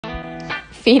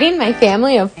Feeding my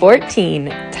family of 14,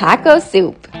 taco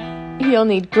soup. You'll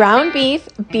need ground beef,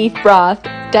 beef broth,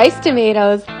 diced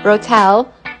tomatoes, rotel,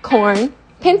 corn,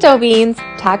 pinto beans,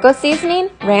 taco seasoning,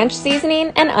 ranch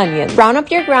seasoning, and onions. Brown up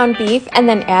your ground beef and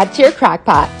then add to your crock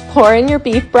pot. Pour in your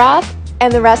beef broth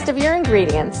and the rest of your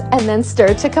ingredients and then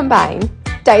stir to combine.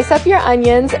 Dice up your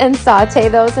onions and saute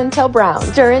those until brown.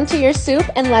 Stir into your soup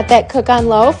and let that cook on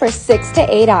low for 6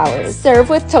 to 8 hours. Serve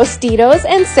with tostitos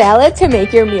and salad to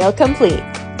make your meal complete.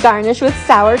 Garnish with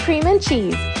sour cream and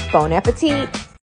cheese. Bon appetit!